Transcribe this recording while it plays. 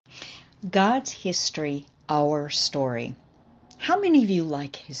God's history, our story. How many of you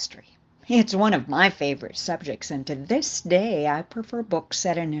like history? It's one of my favorite subjects, and to this day, I prefer books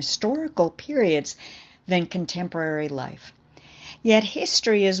set in historical periods than contemporary life. Yet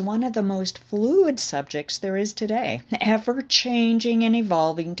history is one of the most fluid subjects there is today, ever changing and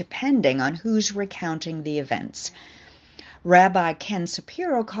evolving depending on who's recounting the events. Rabbi Ken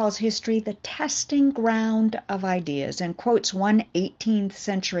Shapiro calls history the testing ground of ideas and quotes one 18th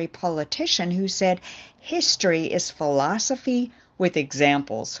century politician who said, "History is philosophy with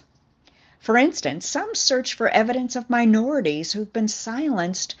examples." For instance, some search for evidence of minorities who've been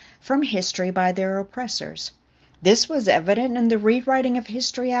silenced from history by their oppressors. This was evident in the rewriting of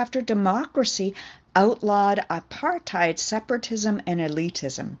history after democracy outlawed apartheid, separatism, and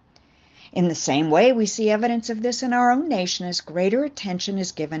elitism. In the same way, we see evidence of this in our own nation as greater attention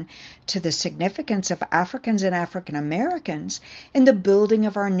is given to the significance of Africans and African Americans in the building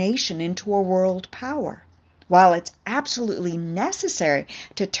of our nation into a world power. While it's absolutely necessary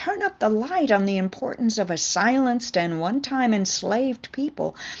to turn up the light on the importance of a silenced and one-time enslaved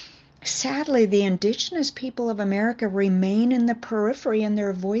people, sadly, the indigenous people of America remain in the periphery and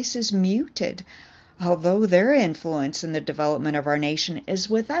their voices muted, although their influence in the development of our nation is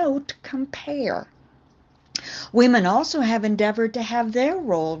without compare. Women also have endeavored to have their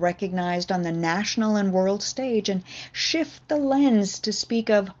role recognized on the national and world stage and shift the lens to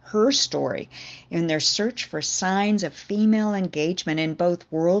speak of her story in their search for signs of female engagement in both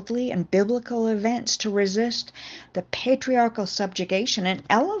worldly and biblical events to resist the patriarchal subjugation and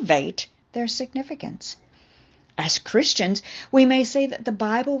elevate their significance. As Christians, we may say that the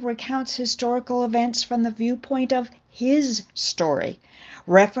Bible recounts historical events from the viewpoint of His story,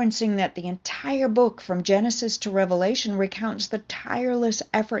 referencing that the entire book from Genesis to Revelation recounts the tireless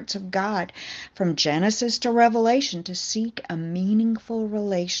efforts of God from Genesis to Revelation to seek a meaningful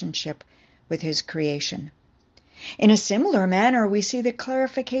relationship with His creation. In a similar manner, we see the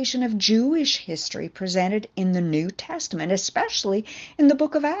clarification of Jewish history presented in the New Testament, especially in the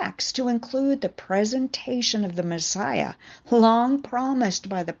book of Acts, to include the presentation of the Messiah, long promised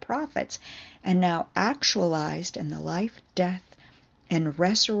by the prophets, and now actualized in the life, death, and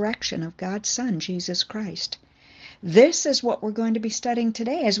resurrection of God's Son, Jesus Christ. This is what we're going to be studying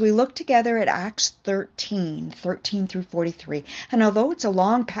today as we look together at Acts 13 through 43. And although it's a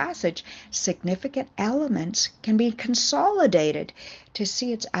long passage, significant elements can be consolidated to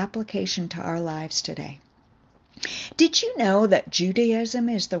see its application to our lives today. Did you know that Judaism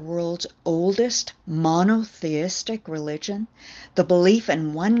is the world's oldest monotheistic religion? The belief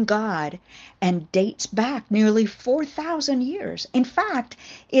in one God and dates back nearly 4,000 years. In fact,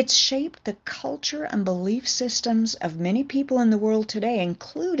 it's shaped the culture and belief systems of many people in the world today,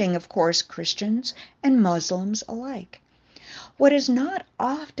 including, of course, Christians and Muslims alike. What is not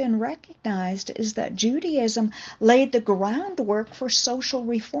often recognized is that Judaism laid the groundwork for social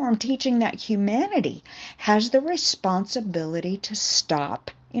reform, teaching that humanity has the responsibility to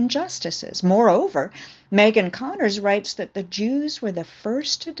stop injustices. Moreover, Megan Connors writes that the Jews were the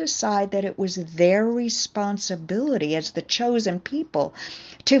first to decide that it was their responsibility as the chosen people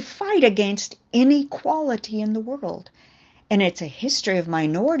to fight against inequality in the world. And it's a history of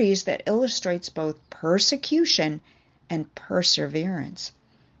minorities that illustrates both persecution and perseverance.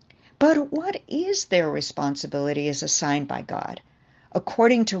 But what is their responsibility as assigned by God?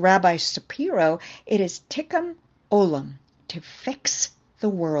 According to Rabbi Shapiro, it is tikkun olam, to fix the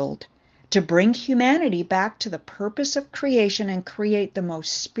world, to bring humanity back to the purpose of creation and create the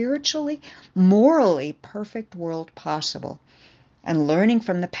most spiritually, morally perfect world possible. And learning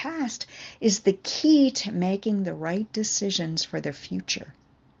from the past is the key to making the right decisions for the future.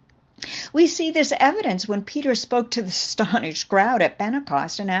 We see this evidence when Peter spoke to the astonished crowd at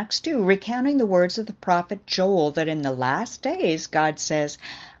Pentecost in Acts 2, recounting the words of the prophet Joel that in the last days, God says,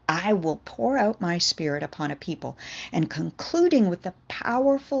 "I will pour out my spirit upon a people," and concluding with the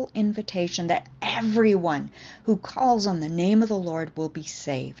powerful invitation that everyone who calls on the name of the Lord will be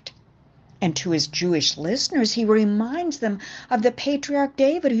saved. And to his Jewish listeners, he reminds them of the patriarch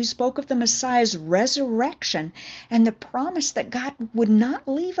David, who spoke of the Messiah's resurrection and the promise that God would not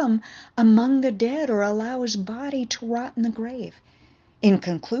leave him among the dead or allow his body to rot in the grave. In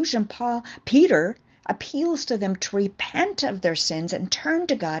conclusion, Peter appeals to them to repent of their sins and turn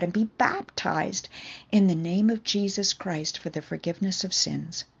to God and be baptized in the name of Jesus Christ for the forgiveness of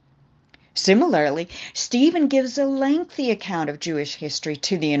sins. Similarly, Stephen gives a lengthy account of Jewish history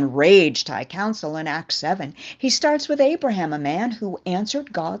to the enraged high council in Acts 7. He starts with Abraham, a man who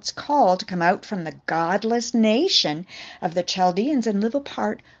answered God's call to come out from the godless nation of the Chaldeans and live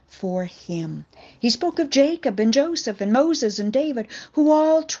apart for him. He spoke of Jacob and Joseph and Moses and David, who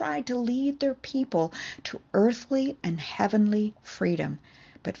all tried to lead their people to earthly and heavenly freedom,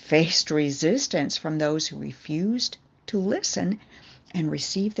 but faced resistance from those who refused to listen and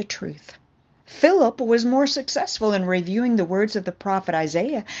receive the truth. Philip was more successful in reviewing the words of the prophet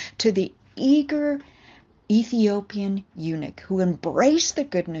Isaiah to the eager Ethiopian eunuch who embraced the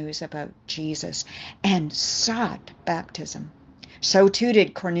good news about Jesus and sought baptism. So too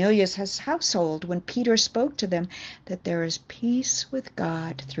did Cornelius' household when Peter spoke to them that there is peace with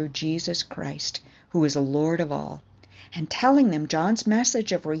God through Jesus Christ, who is the Lord of all, and telling them John's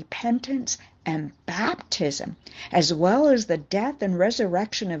message of repentance and baptism, as well as the death and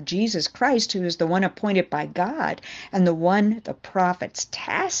resurrection of Jesus Christ, who is the one appointed by God and the one the prophets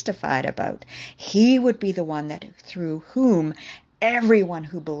testified about. He would be the one that through whom everyone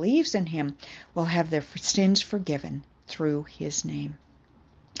who believes in him will have their sins forgiven through his name.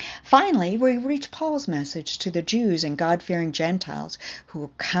 Finally, we reach Paul's message to the Jews and God-fearing Gentiles who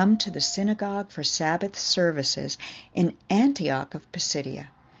come to the synagogue for Sabbath services in Antioch of Pisidia.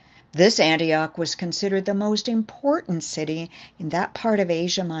 This Antioch was considered the most important city in that part of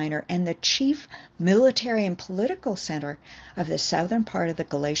Asia Minor and the chief military and political center of the southern part of the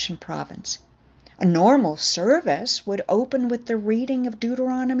Galatian province. A normal service would open with the reading of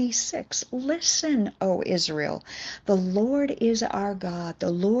Deuteronomy 6. Listen, O Israel, the Lord is our God,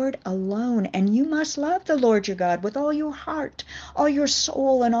 the Lord alone, and you must love the Lord your God with all your heart, all your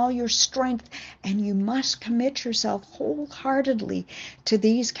soul, and all your strength, and you must commit yourself wholeheartedly to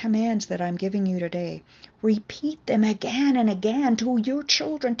these commands that I'm giving you today. Repeat them again and again to your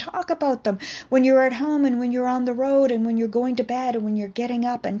children. Talk about them when you're at home and when you're on the road and when you're going to bed and when you're getting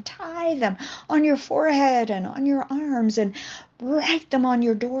up, and tie them on your forehead and on your arms and write them on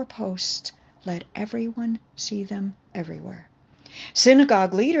your doorposts. Let everyone see them everywhere.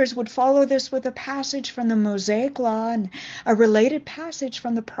 Synagogue leaders would follow this with a passage from the Mosaic Law and a related passage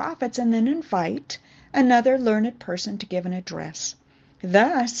from the prophets, and then invite another learned person to give an address.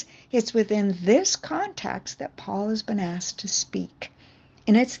 Thus, it's within this context that Paul has been asked to speak.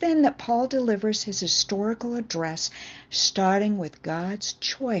 And it's then that Paul delivers his historical address, starting with God's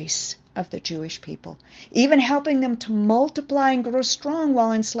choice of the Jewish people, even helping them to multiply and grow strong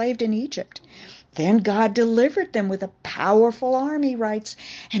while enslaved in Egypt. Then God delivered them with a powerful army, writes,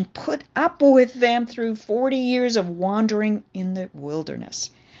 and put up with them through 40 years of wandering in the wilderness,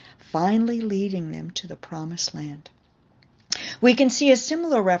 finally leading them to the promised land. We can see a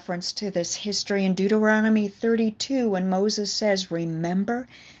similar reference to this history in Deuteronomy 32 when Moses says, remember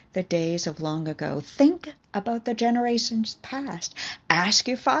the days of long ago. Think about the generations past. Ask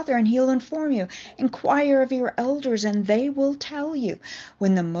your father and he'll inform you. Inquire of your elders and they will tell you.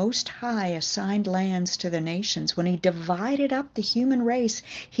 When the Most High assigned lands to the nations, when he divided up the human race,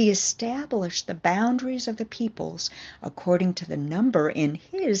 he established the boundaries of the peoples according to the number in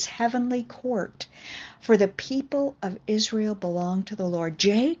his heavenly court. For the people of Israel belong to the Lord.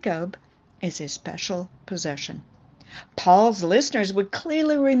 Jacob is his special possession. Paul's listeners would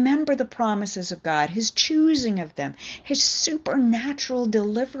clearly remember the promises of God, his choosing of them, his supernatural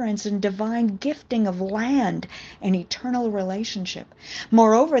deliverance and divine gifting of land and eternal relationship.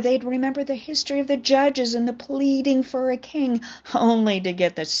 Moreover, they'd remember the history of the judges and the pleading for a king, only to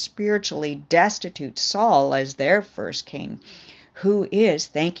get the spiritually destitute Saul as their first king, who is,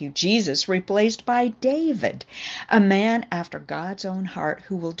 thank you, Jesus, replaced by David, a man after God's own heart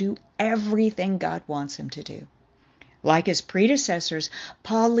who will do everything God wants him to do. Like his predecessors,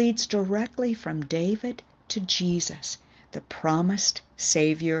 Paul leads directly from David to Jesus, the promised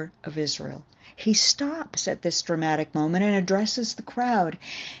Savior of Israel. He stops at this dramatic moment and addresses the crowd,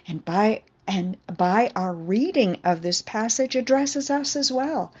 and by our reading of this passage addresses us as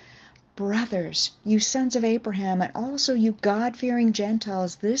well. Brothers, you sons of Abraham, and also you God-fearing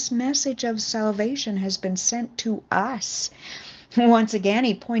Gentiles, this message of salvation has been sent to us. Once again,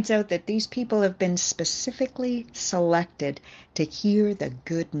 he points out that these people have been specifically selected to hear the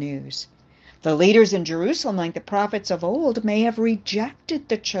good news. The leaders in Jerusalem, like the prophets of old, may have rejected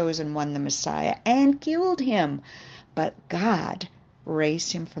the chosen one, the Messiah, and killed him, but God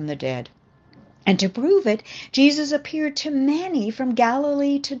raised him from the dead. And to prove it, Jesus appeared to many from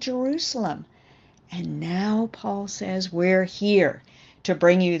Galilee to Jerusalem. And now, Paul says, we're here to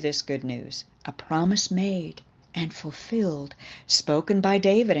bring you this good news, a promise made and fulfilled, spoken by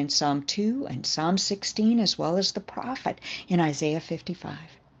David in Psalm 2 and Psalm 16, as well as the prophet in Isaiah 55.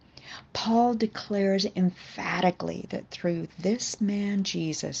 Paul declares emphatically that through this man,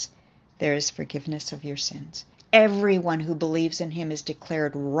 Jesus, there is forgiveness of your sins. Everyone who believes in him is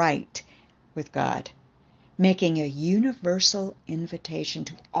declared right with God. making a universal invitation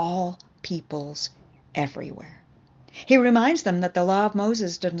to all peoples everywhere. He reminds them that the law of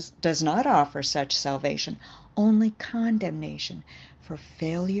Moses does not offer such salvation, only condemnation for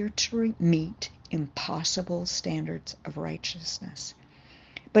failure to meet impossible standards of righteousness.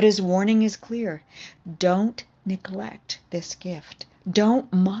 But his warning is clear. Don't neglect this gift.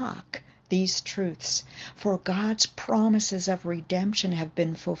 Don't mock these truths, for God's promises of redemption have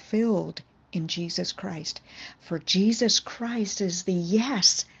been fulfilled in Jesus Christ. For Jesus Christ is the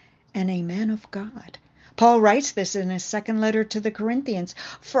yes and amen of God. Paul writes this in his second letter to the Corinthians.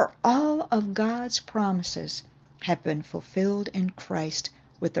 For all of God's promises have been fulfilled in Christ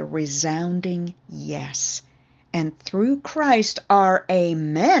with a resounding yes. And through Christ our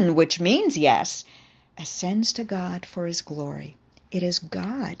amen, which means yes, ascends to God for his glory. It is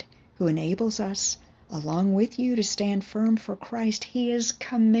God who enables us, along with you, to stand firm for Christ. He has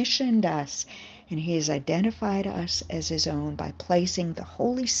commissioned us, and he has identified us as his own by placing the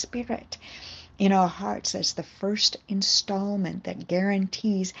Holy Spirit in our hearts as the first installment that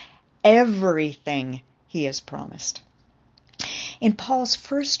guarantees everything he has promised. In Paul's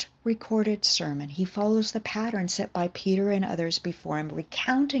first recorded sermon, he follows the pattern set by Peter and others before him,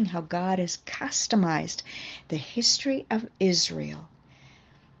 recounting how God has customized the history of Israel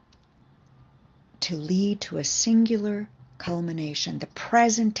to lead to a singular culmination, the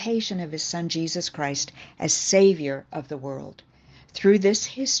presentation of his Son Jesus Christ as Savior of the world. Through this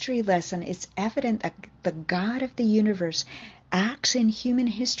history lesson, it's evident that the God of the universe acts in human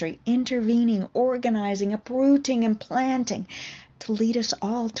history, intervening, organizing, uprooting, and planting to lead us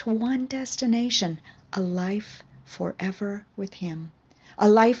all to one destination, a life forever with him. A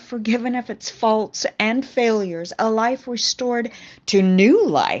life forgiven of its faults and failures, a life restored to new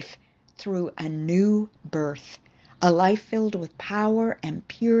life through a new birth, a life filled with power and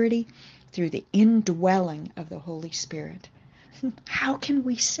purity through the indwelling of the Holy Spirit. How can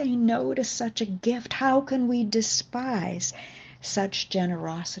we say no to such a gift? How can we despise such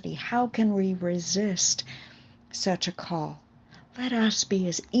generosity? How can we resist such a call? Let us be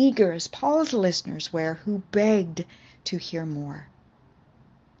as eager as Paul's listeners were, who begged to hear more.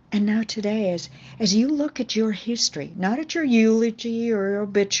 And now today, as you look at your history, not at your eulogy or your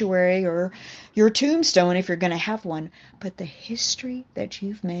obituary or your tombstone if you're going to have one, but the history that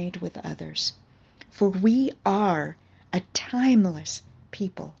you've made with others. For we are a timeless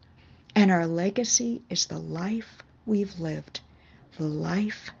people, and our legacy is the life we've lived, the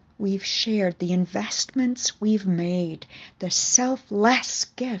life we've shared, the investments we've made, the selfless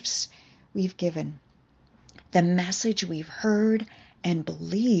gifts we've given, the message we've heard and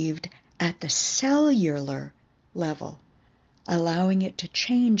believed at the cellular level, allowing it to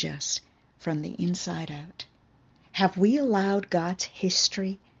change us from the inside out. Have we allowed God's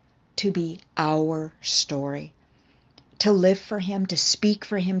history to be our story? To live for him, to speak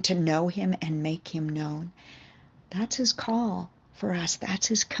for him, to know him and make him known? That's his call for us. That's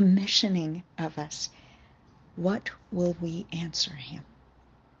his commissioning of us. What will we answer him?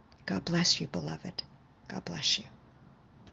 God bless you, beloved. God bless you.